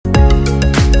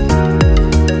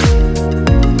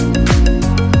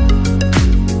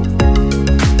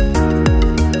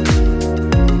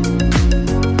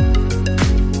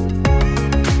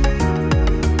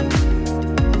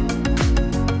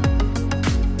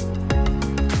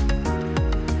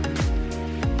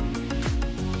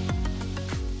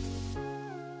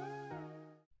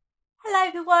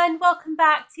everyone, welcome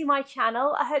back to my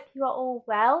channel. I hope you are all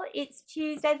well. It's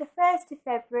Tuesday the 1st of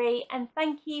February and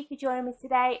thank you for joining me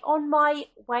today on my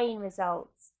weighing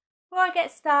results. Before I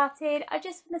get started, I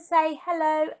just want to say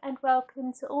hello and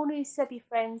welcome to all new subby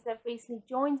friends that have recently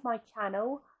joined my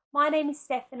channel. My name is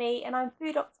Stephanie and I'm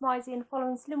food optimising and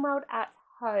following Slim World at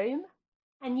home.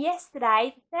 And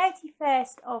yesterday, the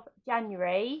 31st of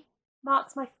January,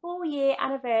 marks my 4-year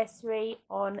anniversary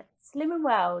on Slim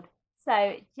World.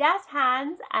 So jazz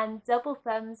hands and double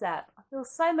thumbs up. I feel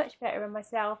so much better in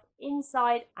myself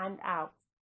inside and out.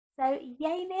 So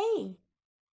yay me.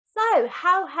 So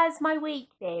how has my week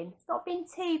been? It's not been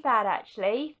too bad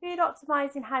actually. Food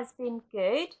optimising has been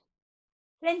good.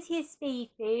 Plenty of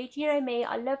speed food. You know me,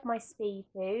 I love my speed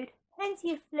food.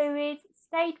 Plenty of fluids,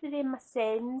 stayed within my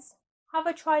sins. Have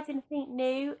I tried anything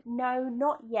new? No,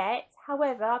 not yet.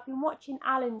 However, I've been watching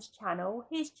Alan's channel.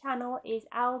 His channel is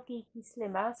Al Geeky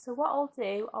Slimmer. So what I'll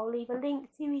do, I'll leave a link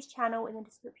to his channel in the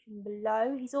description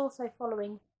below. He's also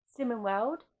following Slimming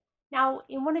World. Now,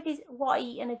 in one of his What I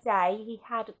Eat in a Day, he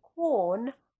had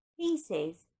corn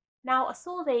pieces. Now, I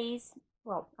saw these,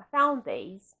 well, I found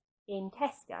these in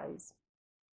Tesco's.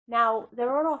 Now,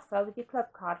 they're on offer with your club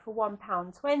card for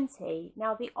 £1.20.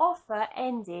 Now, the offer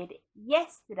ended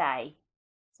yesterday.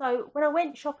 So, when I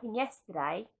went shopping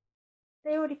yesterday,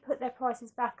 they already put their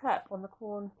prices back up on the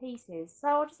corn pieces. So,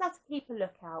 I'll just have to keep a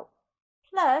lookout.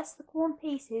 Plus, the corn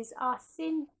pieces are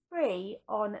sin-free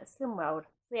on Slimworld.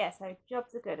 So, yeah, so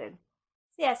jobs are good.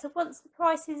 So, yeah, so once the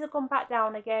prices have gone back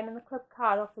down again and the club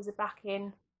card offers are back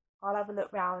in, I'll have a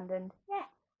look round and, yeah,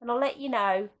 and I'll let you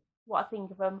know what I think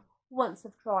of them once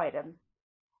I've tried them.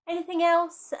 Anything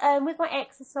else? With my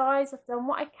exercise, I've done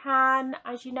what I can.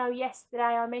 As you know, yesterday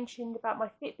I mentioned about my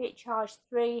Fitbit Charge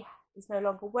 3 is no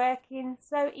longer working,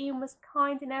 so Ian was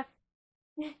kind enough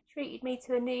treated me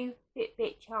to a new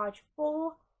Fitbit Charge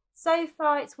 4. So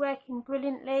far it's working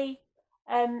brilliantly.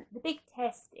 The big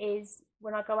test is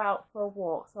when I go out for a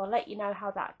walk, so I'll let you know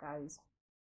how that goes.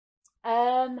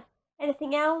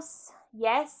 Anything else?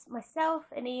 Yes, myself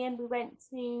and Ian, we went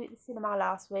to the cinema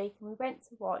last week and we went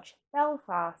to watch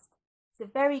Belfast. It's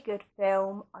a very good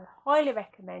film. I highly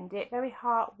recommend it. Very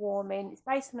heartwarming. It's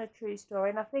based on a true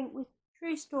story, and I think with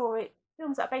films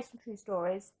that are based on true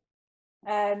stories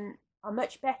are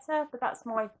much better, but that's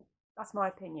my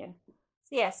opinion.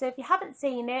 So yeah, so if you haven't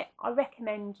seen it, I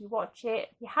recommend you watch it.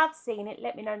 If you have seen it,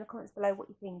 let me know in the comments below what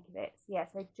you think of it. So yeah,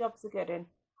 so jobs are good, and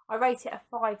I rate it a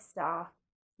 5-star.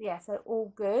 So yeah, so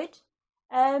all good.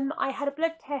 I had a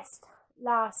blood test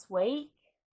last week.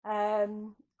 I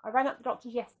rang up the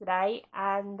doctors yesterday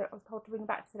and I was told to ring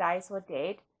back today, so I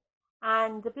did.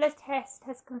 And the blood test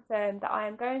has confirmed that I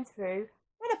am going through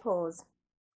menopause.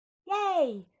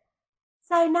 Yay!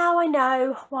 So now I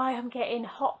know why I'm getting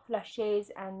hot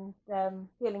flushes and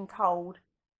feeling cold.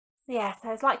 So yeah,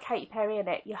 so it's like Katy Perry, isn't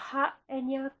it? You're hot and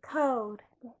you're cold.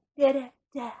 Da, da,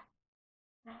 da.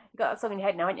 You got that song in your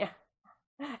head now, haven't you?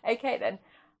 Okay then.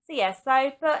 So yeah,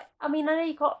 but I mean, I know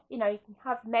you can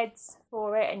have meds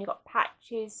for it and you've got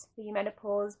patches for your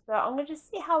menopause, but I'm going to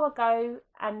just see how I go,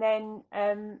 and then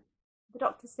the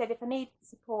doctor said if I need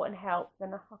support and help,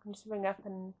 then I can just ring up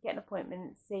and get an appointment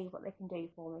and see what they can do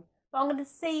for me. But I'm going to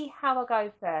see how I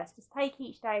go first, just take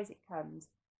each day as it comes.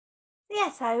 So yeah,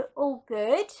 so all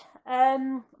good.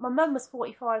 My mum was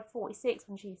 45, 46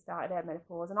 when she started her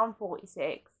menopause, and I'm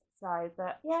 46, so,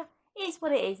 but yeah, it is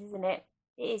what it is, isn't it?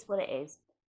 It is what it is.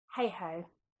 Hey ho.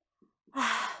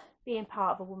 Being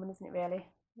part of a woman, isn't it really?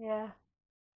 Yeah.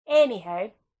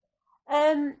 Anyhow.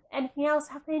 Anything else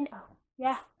happening? Oh,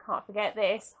 yeah, can't forget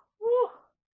this. Woo.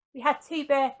 We had 2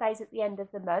 birthdays at the end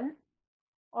of the month.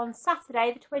 On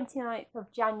Saturday, the 29th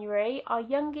of January, our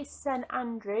youngest son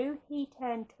Andrew, he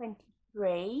turned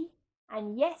 23.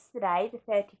 And yesterday,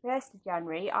 the 31st of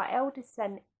January, our eldest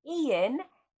son Ian,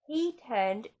 he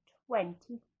turned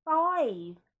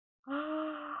 25.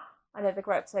 I know they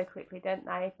grow up so quickly, don't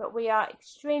they? But we are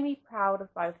extremely proud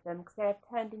of both of them because they have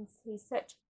turned into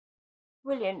such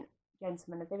brilliant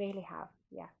gentlemen. They really have.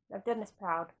 Yeah, they've done us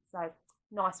proud. So,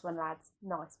 nice one, lads.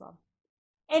 Nice one.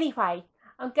 Anyway,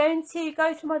 I'm going to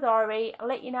go through my diary. I'll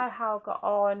let you know how I got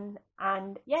on.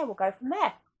 And, yeah, we'll go from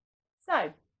there.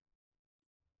 So,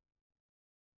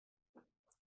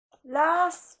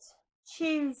 last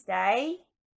Tuesday,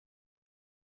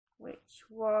 which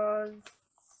was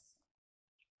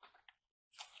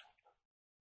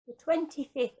the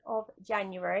 25th of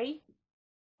January,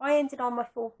 I ended on my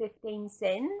full 15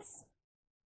 sins,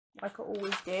 like I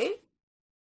always do.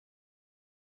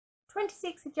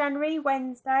 26th of January,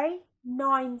 Wednesday,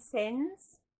 9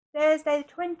 sins. Thursday,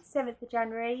 the 27th of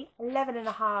January,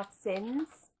 11.5 sins.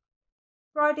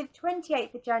 Friday the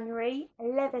 28th of January,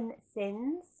 11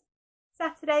 sins.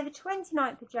 Saturday the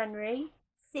 29th of January,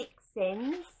 6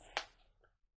 sins.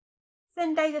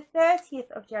 Sunday the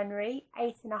 30th of January,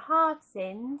 8.5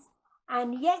 sins.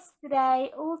 And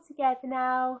yesterday, all together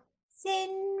now,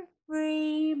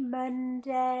 Sin-Free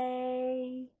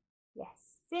Monday.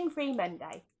 Yes, Sin-Free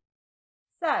Monday.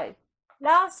 So,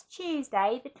 last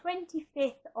Tuesday, the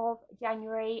 25th of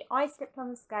January, I stepped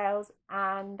on the scales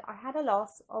and I had a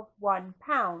loss of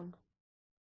 £1.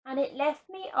 And it left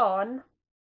me on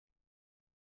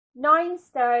 9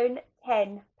 stone,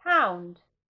 £10.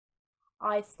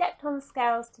 I stepped on the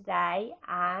scales today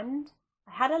and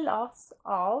I had a loss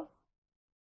of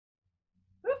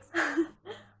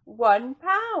 £1.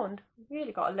 I've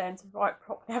really got to learn to write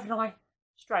properly, haven't I?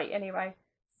 Straight anyway.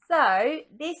 So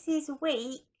this is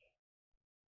week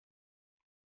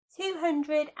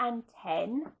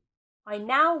 210. I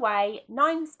now weigh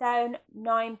 9 stone,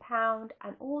 £9,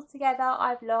 and altogether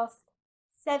I've lost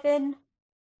 7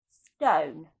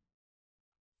 stone.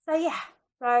 So yeah,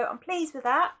 so I'm pleased with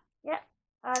that. Yep,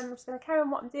 I'm just going to carry on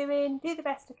what I'm doing, do the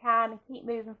best I can and keep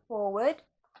moving forward.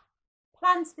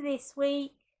 Plans for this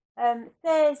week,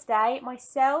 Thursday,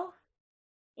 myself,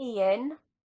 Ian,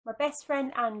 my best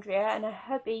friend Andrea and her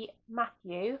hubby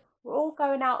Matthew, we're all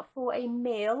going out for a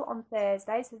meal on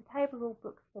Thursday, so the table's all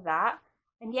booked for that.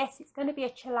 And yes, it's going to be a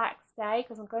chillax day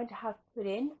because I'm going to have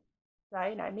pudding. So,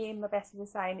 you know, me and my bestie were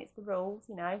saying it's the rules,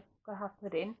 you know, got to have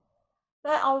pudding.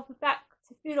 But I'll be back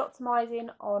to food optimising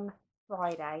on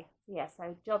Friday. So yeah,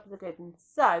 so jobs are good. And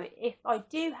so if I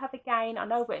do have a gain, I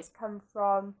know where it's come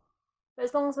from. But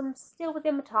as long as I'm still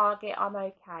within my target, I'm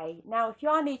okay. Now, if you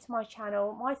are new to my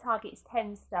channel, my target is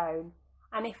 10 stone.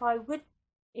 And if I would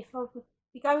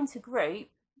be going to group,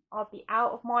 I'd be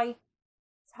out of my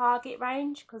target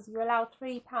range because you're allowed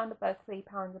 £3 above,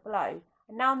 £3 below.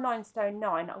 And now I'm 9 stone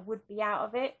 9, I would be out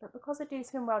of it. But because I do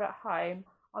swim well at home,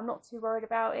 I'm not too worried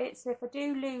about it. So if I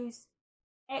do lose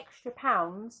extra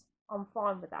pounds, I'm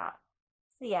fine with that.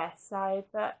 So yeah, so,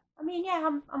 but I mean,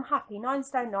 yeah, I'm happy. 9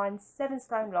 stone 9, 7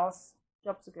 stone loss,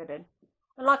 jobs are good. And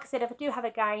like I said, if I do have a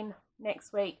gain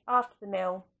next week after the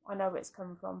meal, I know where it's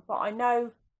coming from. But I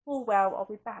know full well I'll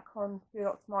be back on food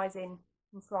optimising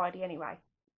on Friday anyway.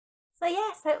 So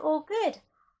yeah, so all good.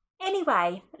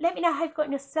 Anyway, let me know how you've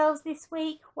gotten yourselves this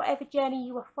week, whatever journey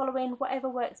you are following, whatever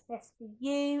works best for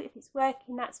you. If it's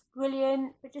working, that's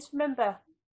brilliant. But just remember,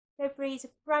 February is a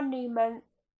brand new month,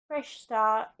 fresh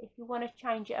start. If you want to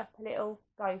change it up a little,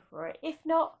 go for it. If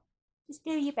not, just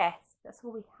do your best. That's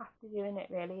all we have to do in it,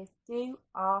 really, is do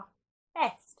our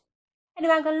best.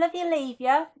 Anyway, I'm going to love you and leave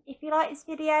you. If you like this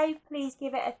video, please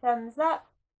give it a thumbs up.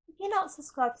 If you're not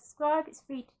subscribed, subscribe. It's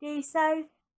free to do so.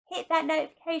 Hit that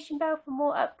notification bell for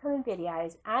more upcoming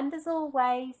videos. And as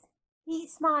always, keep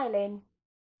smiling,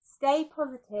 stay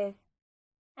positive,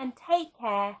 and take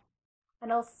care.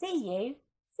 And I'll see you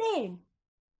soon.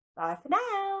 Bye for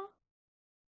now.